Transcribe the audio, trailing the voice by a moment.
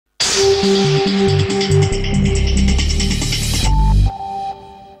Euromaxx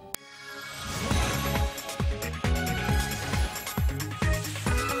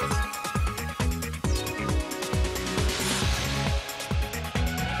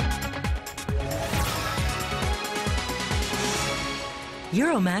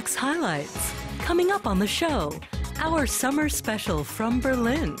highlights. Coming up on the show, our summer special from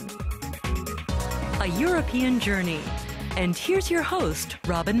Berlin. A European journey. And here's your host,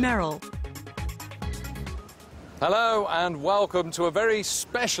 Robin Merrill. Hello and welcome to a very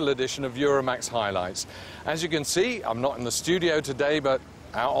special edition of Euromaxx Highlights. As you can see, I'm not in the studio today, but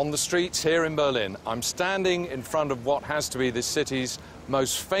out on the streets here in Berlin. I'm standing in front of what has to be this city's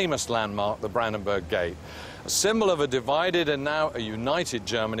most famous landmark, the Brandenburg Gate. A symbol of a divided and now a united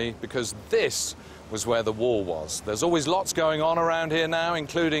Germany, because this was where the war was. There's always lots going on around here now,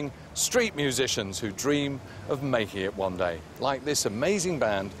 including street musicians who dream of making it one day, like this amazing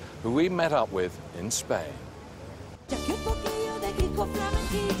band who we met up with in Spain.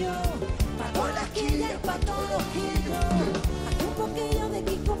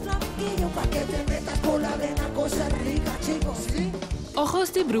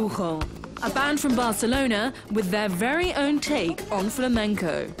 Ojos de BrujoA, a band from Barcelona with their very own take on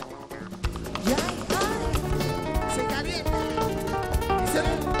flamenco.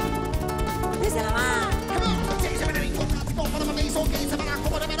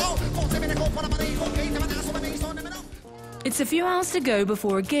 It's a few hours to go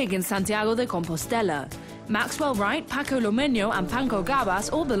before a gig in Santiago de Compostela. Maxwell Wright, Paco Lomeño and Panko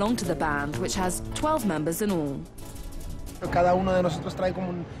Gabas all belong to the band, which has 12 members in all.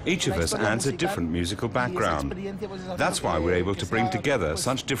 Each of us adds a different musical background. That's why we're able to bring together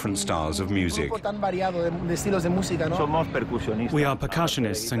such different styles of music. We are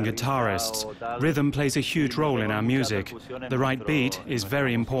percussionists and guitarists. Rhythm plays a huge role in our music. The right beat is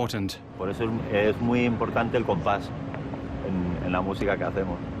very important. En la música que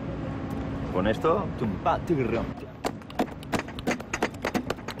hacemos. Con esto, tumpa, tigrión.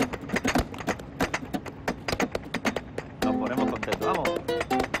 Nos ponemos contentos, vamos.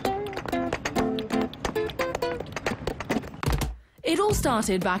 It all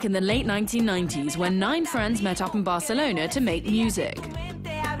started back in the late 1990s when 9 friends met up in Barcelona to make music.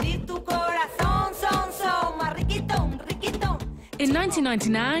 In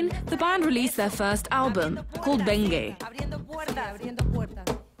 1999, the band released their first album, called Bengue.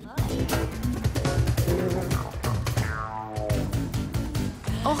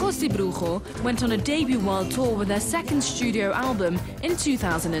 Ojos de BrujoA went on a debut world tour with their second studio album in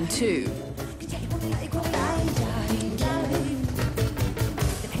 2002.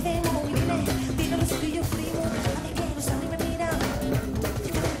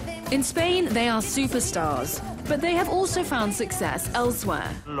 In Spain, they are superstars, but they have also found success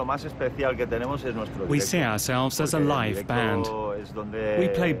elsewhere. We see ourselves as a live band. We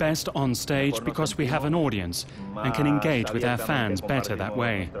play best on stage because we have an audience and can engage with our fans better that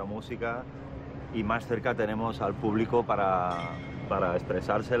way.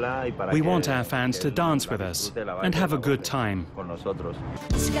 We want our fans to dance with us and have a good time.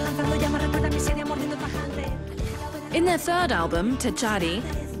 In their third album, Techari,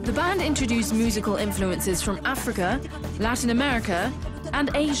 the band introduced musical influences from Africa, Latin America,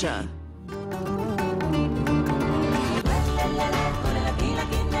 and Asia.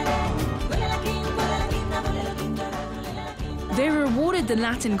 They were awarded the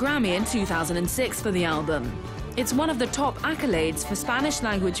Latin Grammy in 2006 for the album. It's one of the top accolades for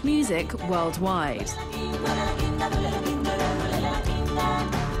Spanish-language music worldwide.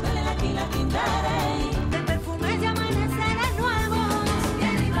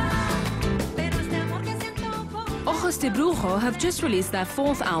 Ojos de BrujoA have just released their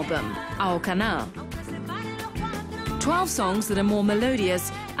 4th album, Ao Canal. 12 songs that are more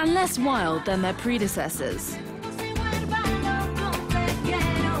melodious and less wild than their predecessors.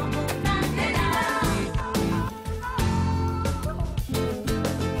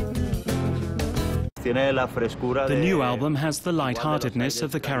 The new album has the light-heartedness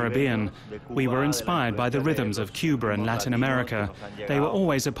of the Caribbean. We were inspired by the rhythms of Cuba and Latin America. They were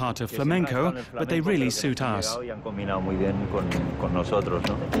always a part of flamenco, but they really suit us.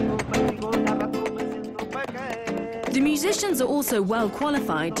 The musicians are also well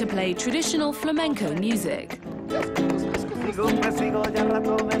qualified to play traditional flamenco music.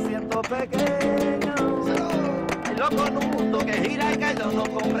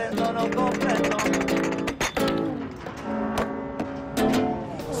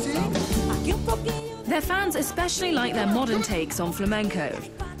 Their fans especially like their modern takes on flamenco,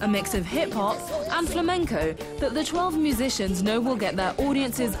 a mix of hip-hop and flamenco that the 12 musicians know will get their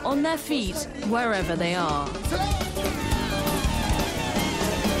audiences on their feet wherever they are.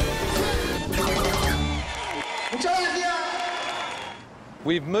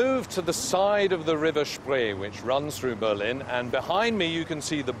 We've moved to the side of the river Spree, which runs through Berlin, and behind me you can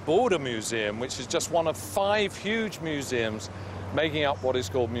see the Border Museum, which is just one of 5 huge museums making up what is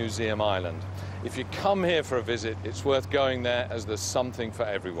called Museum Island. If you come here for a visit, it's worth going there, as there's something for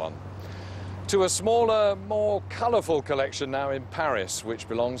everyone. To a smaller, more colourful collection now in Paris, which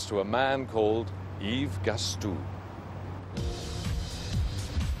belongs to a man called Yves Gastou.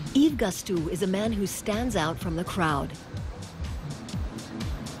 Yves Gastou is a man who stands out from the crowd.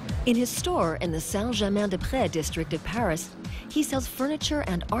 In his store in the Saint-Germain-des-Prés district of Paris, he sells furniture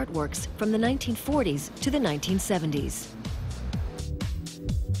and artworks from the 1940s to the 1970s.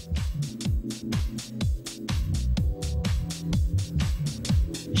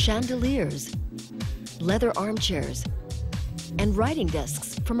 Chandeliers, leather armchairs, and writing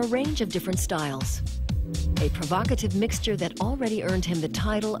desks from a range of different styles. A provocative mixture that already earned him the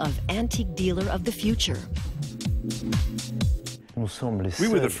title of Antique Dealer of the Future. We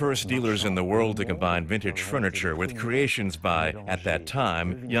were the first dealers in the world to combine vintage furniture with creations by, at that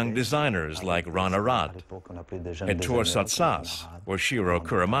time, young designers like Rana Rad, Ettore Sottsass, or Shiro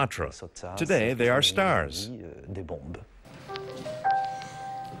Kuramatra. Today, they are stars.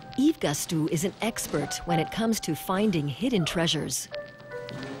 Yves Gastou is an expert when it comes to finding hidden treasures.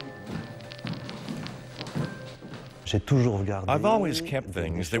 I've always kept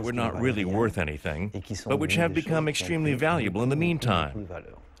things that were not really worth anything, but which have become extremely valuable in the meantime.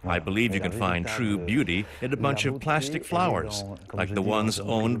 I believe you can find true beauty in a bunch of plastic flowers, like the ones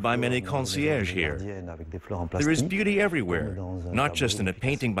owned by many concierges here. There is beauty everywhere, not just in a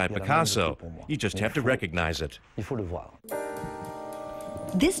painting by Picasso. You just have to recognize it.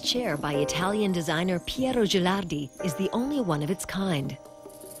 This chair by Italian designer Piero Gilardi is the only one of its kind.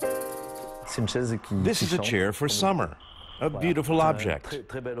 This is a chair for summer, a beautiful object.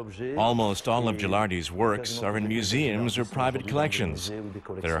 Almost all of Gilardi's works are in museums or private collections.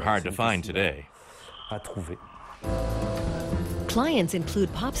 They're hard to find today. Clients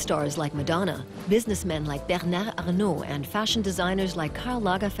include pop stars like Madonna, businessmen like Bernard Arnault, and fashion designers like Karl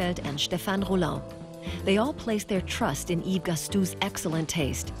Lagerfeld and Stéphane Rolland. They all place their trust in Yves Gastou's excellent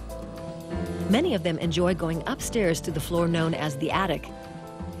taste. Many of them enjoy going upstairs to the floor known as the attic.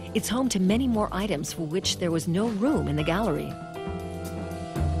 It's home to many more items for which there was no room in the gallery.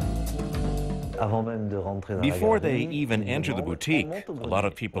 Before they even enter the boutique, a lot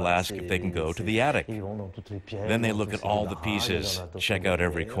of people ask if they can go to the attic. Then they look at all the pieces, check out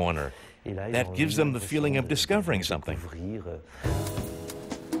every corner. That gives them the feeling of discovering something.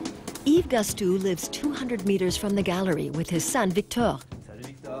 Yves Gastou lives 200 meters from the gallery with his son Victor.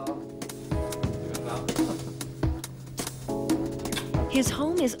 His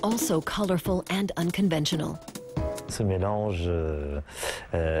home is also colorful and unconventional.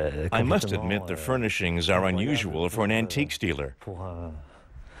 I must admit the furnishings are unusual for an antiques dealer.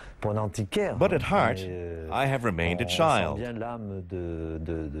 But at heart, I have remained a child.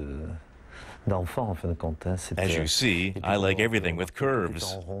 As you see, I like everything with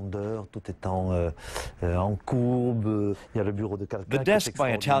curves. The desk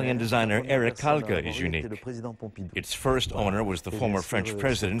by Italian designer Eric Kalka is unique. Its first owner was the former French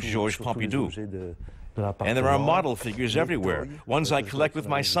president Georges Pompidou. And there are model figures everywhere, ones I collect with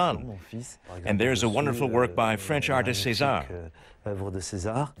my son. And there's a wonderful work by French artist César.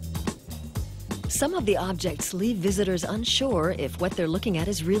 Some of the objects leave visitors unsure if what they're looking at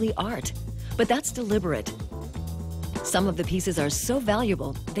is really art. But that's deliberate. Some of the pieces are so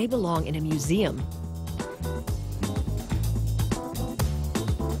valuable, they belong in a museum.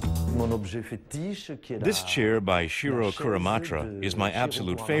 This chair by Shiro Kuramatra is my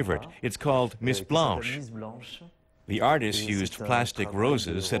absolute favorite. It's called Miss Blanche. The artist used plastic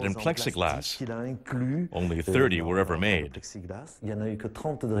roses set in plexiglass. Only 30 were ever made.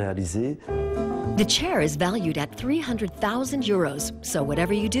 The chair is valued at 300,000 euros, so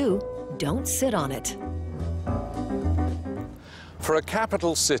whatever you do, don't sit on it. For a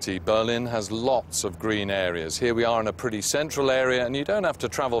capital city, Berlin has lots of green areas. Here we are in a pretty central area, and you don't have to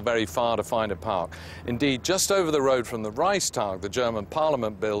travel very far to find a park. Indeed, just over the road from the Reichstag, the German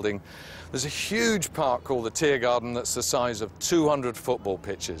Parliament building, there's a huge park called the Tiergarten that's the size of 200 football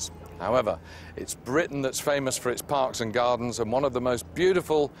pitches. However, it's Britain that's famous for its parks and gardens, and one of the most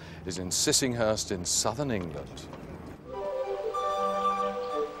beautiful is in Sissinghurst in southern England.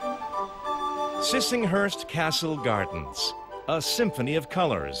 Sissinghurst Castle Gardens, a symphony of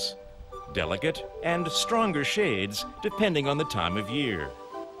colors, delicate and stronger shades depending on the time of year.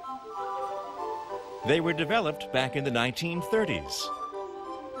 They were developed back in the 1930s.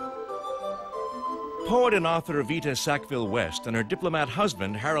 Poet and author Vita Sackville-West and her diplomat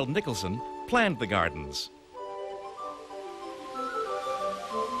husband, Harold Nicholson, planned the gardens.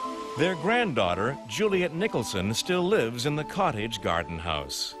 Their granddaughter, Juliet Nicholson, still lives in the cottage garden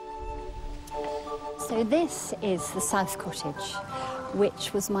house. So this is the South Cottage,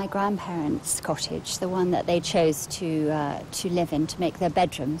 which was my grandparents' cottage, the one that they chose to live in, to make their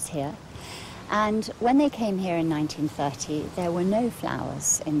bedrooms here. And when they came here in 1930, there were no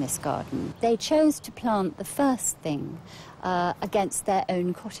flowers in this garden. They chose to plant the first thing against their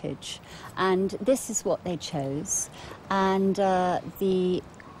own cottage. And this is what they chose. And the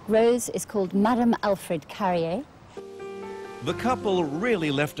rose is called Madame Alfred Carrier. The couple really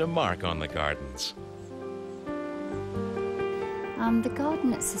left a mark on the gardens. The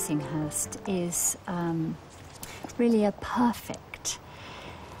garden at Sissinghurst is really a perfect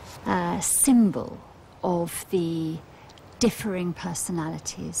symbol of the differing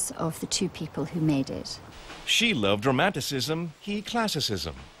personalities of the two people who made it. She loved Romanticism, he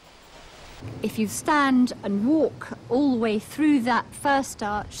Classicism. If you stand and walk all the way through that first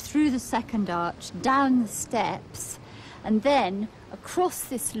arch, through the second arch, down the steps, and then across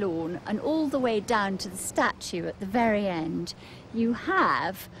this lawn and all the way down to the statue at the very end, you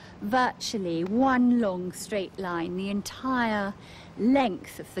have virtually one long straight line, the entire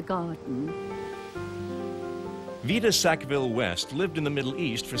length of the garden. Vita Sackville-West lived in the Middle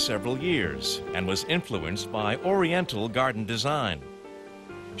East for several years and was influenced by Oriental garden design.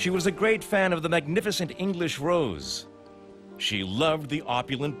 She was a great fan of the magnificent English rose. She loved the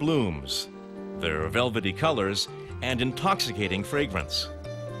opulent blooms, their velvety colors, and intoxicating fragrance.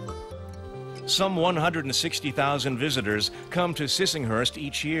 Some 160,000 visitors come to Sissinghurst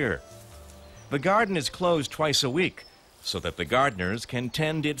each year. The garden is closed twice a week so that the gardeners can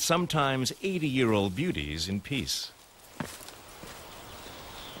tend its sometimes 80-year-old beauties in peace.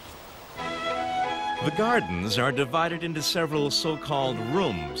 The gardens are divided into several so-called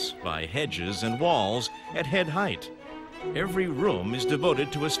rooms by hedges and walls at head height. Every room is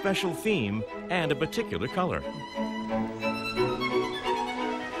devoted to a special theme and a particular color.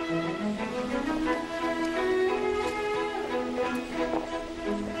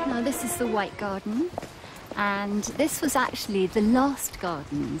 Now this is the White Garden, and this was actually the last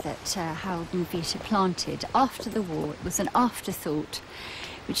garden that Harold and Vita planted after the war. It was an afterthought,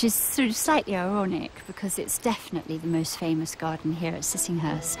 which is sort of slightly ironic because it's definitely the most famous garden here at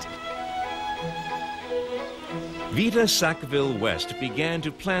Sissinghurst. Vita Sackville-West began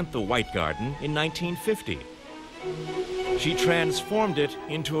to plant the White Garden in 1950. She transformed it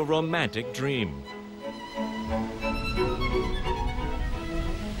into a romantic dream.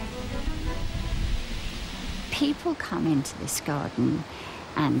 People come into this garden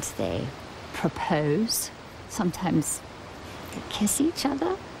and they propose, sometimes they kiss each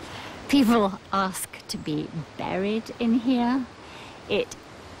other. People ask to be buried in here. It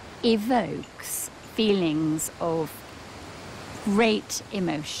evokes feelings of great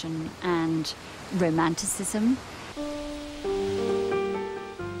emotion and romanticism.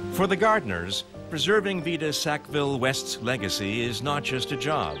 For the gardeners, preserving Vita Sackville-West's legacy is not just a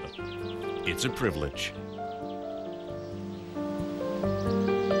job, it's a privilege.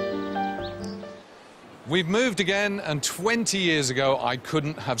 We've moved again, and 20 years ago I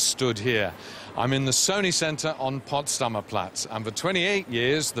couldn't have stood here. I'm in the Sony Center on Potsdamer Platz, and for 28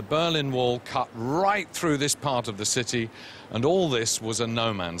 years the Berlin Wall cut right through this part of the city, and all this was a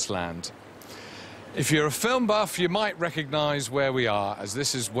no man's land. If you're a film buff, you might recognize where we are, as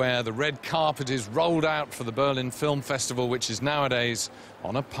this is where the red carpet is rolled out for the Berlin Film Festival, which is nowadays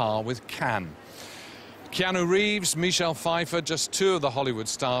on a par with Cannes. Keanu Reeves, Michelle Pfeiffer, just two of the Hollywood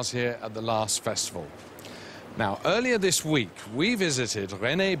stars here at the last festival. Now, earlier this week, we visited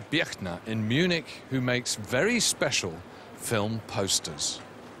René Birchner in Munich, who makes very special film posters.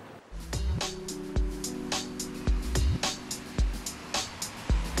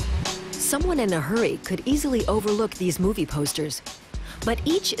 Someone in a hurry could easily overlook these movie posters, but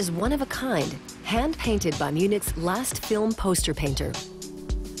each is one of a kind, hand-painted by Munich's last film poster painter.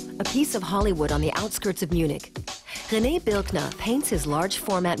 A piece of Hollywood on the outskirts of Munich. René Birchner paints his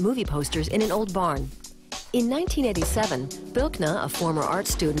large-format movie posters in an old barn. In 1987, Birchner, a former art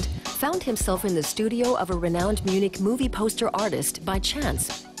student, found himself in the studio of a renowned Munich movie poster artist by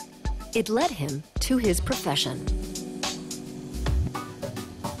chance. It led him to his profession.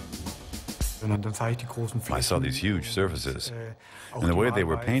 I saw these huge surfaces, and the way they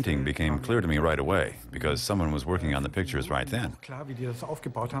were painting became clear to me right away, because someone was working on the pictures right then.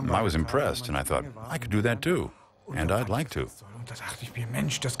 I was impressed, and I thought, I could do that too. and I'd like to.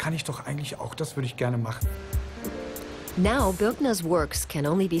 Now, Bürkner's works can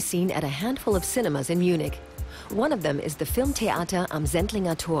only be seen at a handful of cinemas in Munich. One of them is the Filmtheater am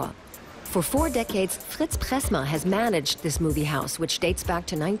Sendlinger Tor. For 4 decades, Fritz Pressmer has managed this movie house, which dates back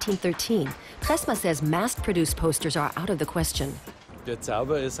to 1913. Pressmer says mass-produced posters are out of the question. The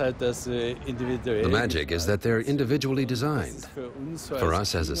magic is that they're individually designed. For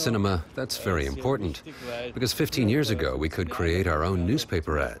us as a cinema, that's very important, because 15 years ago we could create our own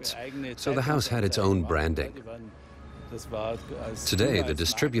newspaper ads, so the house had its own branding. Today, the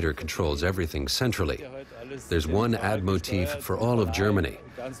distributor controls everything centrally. There's one ad motif for all of Germany,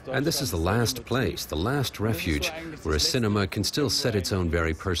 and this is the last place, the last refuge, where a cinema can still set its own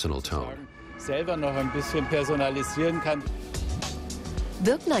very personal tone.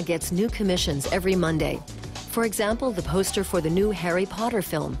 Bürkner gets new commissions every Monday. For example, the poster for the new Harry Potter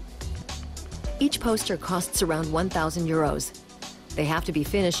film. Each poster costs around 1,000 euros. They have to be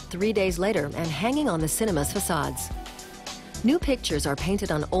finished 3 days later and hanging on the cinema's facades. New pictures are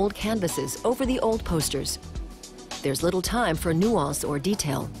painted on old canvases over the old posters. There's little time for nuance or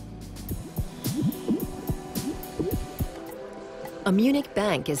detail. A Munich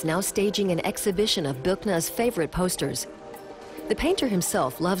bank is now staging an exhibition of Bürkner's favorite posters. The painter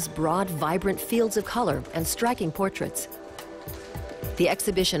himself loves broad, vibrant fields of color and striking portraits. The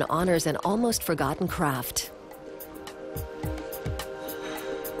exhibition honors an almost forgotten craft.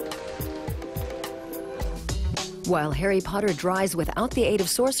 While Harry Potter dries without the aid of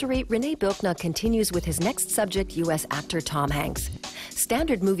sorcery, René Bürkner continues with his next subject, U.S. actor Tom Hanks.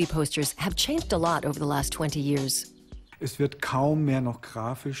 Standard movie posters have changed a lot over the last 20 years.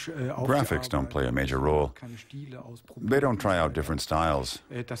 Graphics don't play a major role. They don't try out different styles.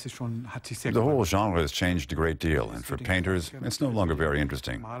 The whole genre has changed a great deal, and for painters, it's no longer very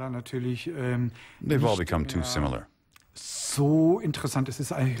interesting. They've all become too similar.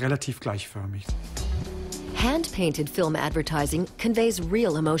 Hand-painted film advertising conveys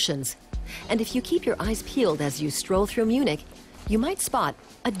real emotions. And if you keep your eyes peeled as you stroll through Munich, you might spot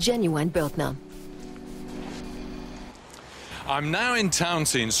a genuine Bürkner. I'm now in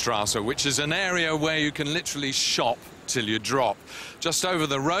Tauentzienstraße, which is an area where you can literally shop till you drop. Just over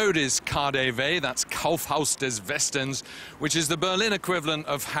the road is KaDeWe, that's Kaufhaus des Westens, which is the Berlin equivalent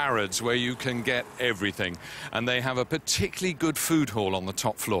of Harrods, where you can get everything. And they have a particularly good food hall on the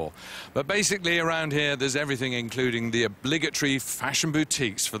top floor. But basically around here, there's everything, including the obligatory fashion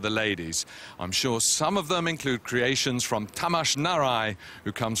boutiques for the ladies. I'm sure some of them include creations from Tamás Náray,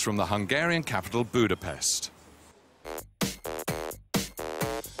 who comes from the Hungarian capital, Budapest.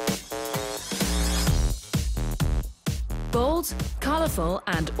 Bold, colourful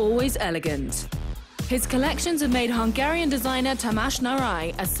and always elegant. His collections have made Hungarian designer Tamás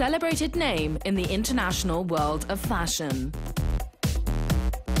Náray a celebrated name in the international world of fashion.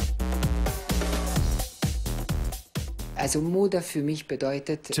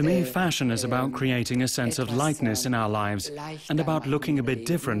 To me, fashion is about creating a sense of lightness in our lives and about looking a bit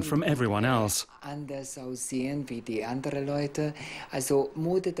different from everyone else.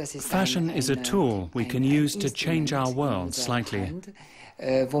 Fashion is a tool we can use to change our world slightly.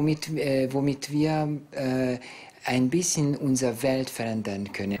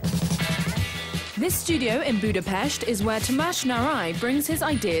 This studio in Budapest is where Tamás Náray brings his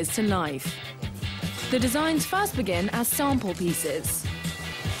ideas to life. The designs first begin as sample pieces.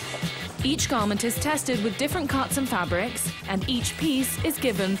 Each garment is tested with different cuts and fabrics, and each piece is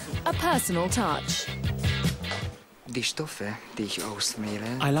given a personal touch.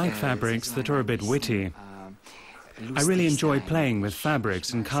 I like fabrics that are a bit witty. I really enjoy playing with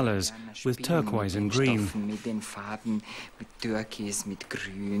fabrics and colors, with turquoise and green.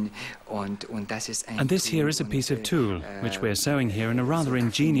 And this here is a piece of tulle, which we're sewing here in a rather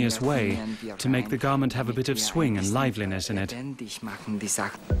ingenious way to make the garment have a bit of swing and liveliness in it.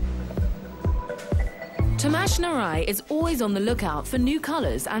 Tamás Náray is always on the lookout for new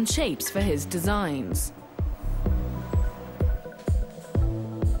colors and shapes for his designs.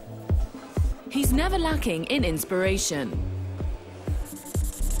 He's never lacking in inspiration.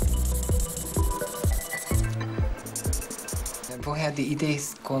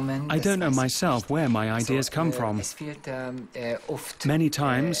 I don't know myself where my ideas come from. Many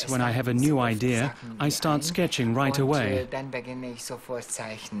times, when I have a new idea, I start sketching right away.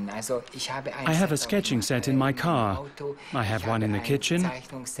 I have a sketching set in my car. I have one in the kitchen,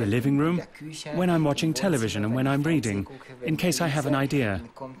 the living room, when I'm watching television and when I'm reading, in case I have an idea.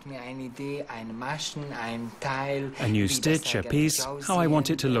 A new stitch, a piece, how I want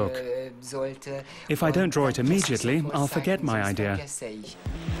it to look. If I don't draw it immediately, I'll forget my idea.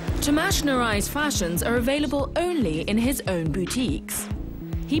 Tamás Náray's fashions are available only in his own boutiques.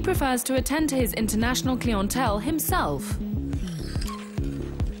 He prefers to attend to his international clientele himself.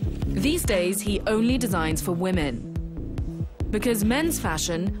 These days, he only designs for women, because men's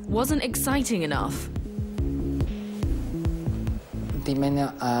fashion wasn't exciting enough.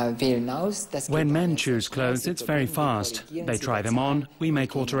 When men choose clothes, it's very fast. They try them on, we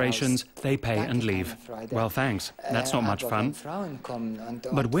make alterations, they pay and leave. Well, thanks. That's not much fun.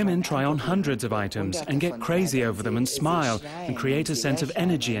 But women try on hundreds of items and get crazy over them and smile and create a sense of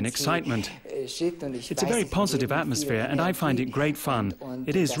energy and excitement. It's a very positive atmosphere and I find it great fun.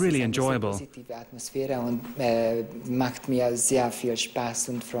 It is really enjoyable.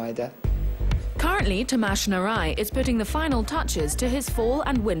 Currently, Tamás Náray is putting the final touches to his fall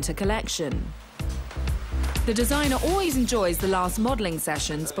and winter collection. The designer always enjoys the last modelling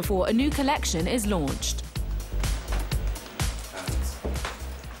sessions before a new collection is launched.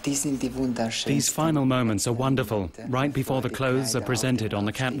 These final moments are wonderful, right before the clothes are presented on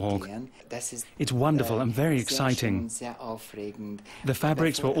the catwalk. It's wonderful and very exciting. The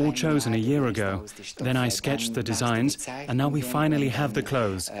fabrics were all chosen a year ago. Then I sketched the designs, and now we finally have the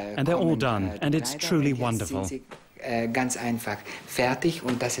clothes, and they're all done, and it's truly wonderful.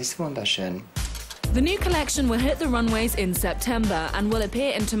 The new collection will hit the runways in September and will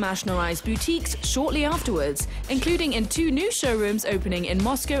appear in Tamás Náray's boutiques shortly afterwards, including in 2 new showrooms opening in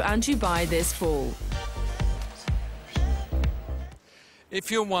Moscow and Dubai this fall.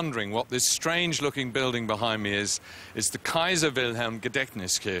 If you're wondering what this strange-looking building behind me is, it's the Kaiser Wilhelm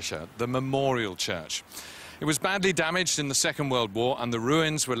Gedächtniskirche, the memorial church. It was badly damaged in the Second World War and the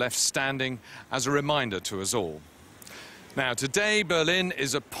ruins were left standing as a reminder to us all. Now, today, Berlin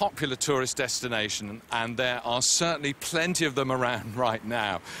is a popular tourist destination, and there are certainly plenty of them around right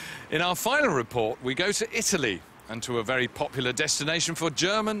now. In our final report, we go to Italy and to a very popular destination for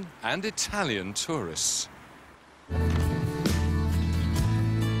German and Italian tourists.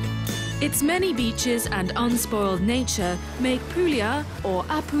 Its many beaches and unspoiled nature make Puglia, or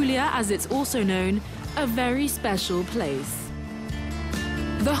Apuglia as it's also known, a very special place.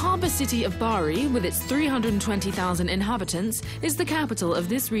 The harbour city of Bari, with its 320,000 inhabitants, is the capital of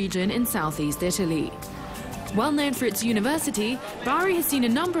this region in southeast Italy. Well known for its university, Bari has seen a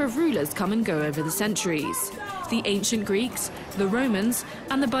number of rulers come and go over the centuries. The ancient Greeks, the Romans,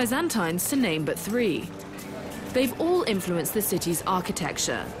 and the Byzantines, to name but 3. They've all influenced the city's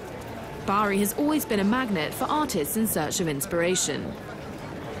architecture. Bari has always been a magnet for artists in search of inspiration.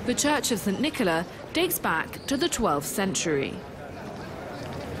 The Church of St. Nicola dates back to the 12th century.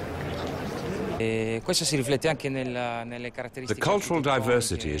 The cultural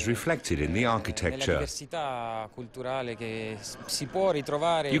diversity is reflected in the architecture.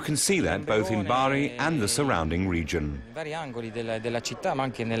 You can see that both in Bari and the surrounding region.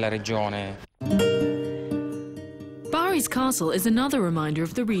 Bari's castle is another reminder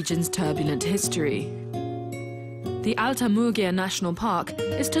of the region's turbulent history. The Alta Murgia National Park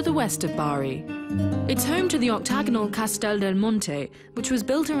is to the west of Bari. It's home to the octagonal Castel del Monte, which was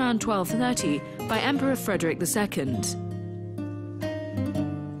built around 1230 by Emperor Frederick II.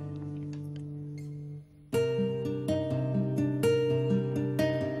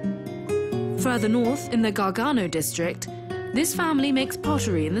 Further north, in the Gargano district, this family makes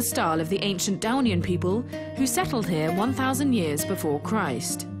pottery in the style of the ancient Daunian people who settled here 1,000 years before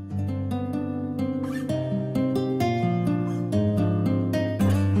Christ.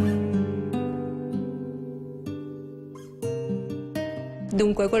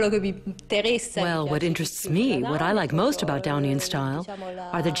 Well, what interests me, what I like most about Daunian style,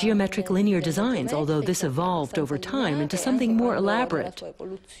 are the geometric linear designs, although this evolved over time into something more elaborate.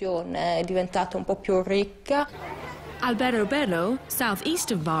 Alberobello,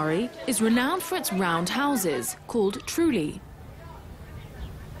 southeast of Bari, is renowned for its round houses, called trulli.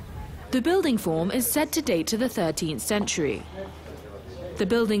 The building form is said to date to the 13th century. The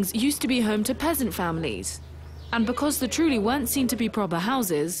buildings used to be home to peasant families, and because the trulli weren't seen to be proper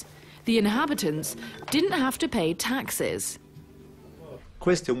houses, the inhabitants didn't have to pay taxes.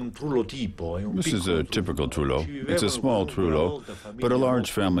 This is a typical trullo. It's a small trullo, but a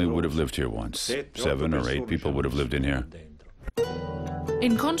large family would have lived here once. 7 or 8 people would have lived in here.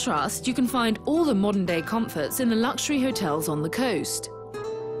 In contrast, you can find all the modern-day comforts in the luxury hotels on the coast.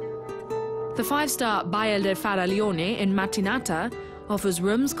 The 5-star Baia del Faraglione in Mattinata offers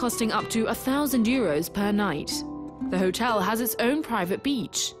rooms costing up to €1,000 per night. The hotel has its own private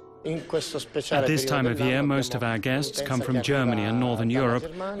beach. At this time of year, most of our guests come from Germany and Northern Europe,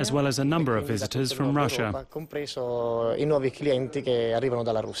 as well as a number of visitors from Russia.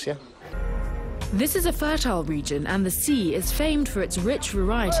 This is a fertile region, and the sea is famed for its rich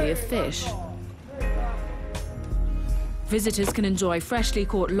variety of fish. Visitors can enjoy freshly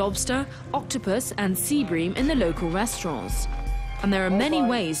caught lobster, octopus and sea bream in the local restaurants. And there are many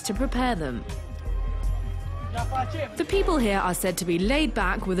ways to prepare them. The people here are said to be laid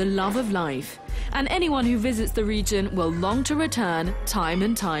back with a love of life, and anyone who visits the region will long to return time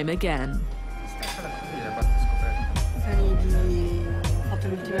and time again.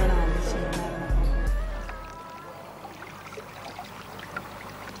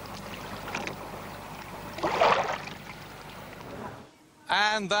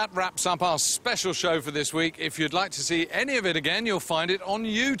 And that wraps up our special show for this week. If you'd like to see any of it again, you'll find it on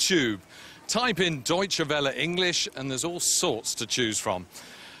YouTube. Type in Deutsche Welle English and there's all sorts to choose from.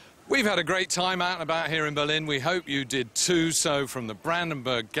 We've had a great time out and about here in Berlin. We hope you did too. So from the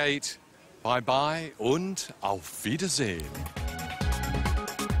Brandenburg Gate, bye-bye und auf Wiedersehen.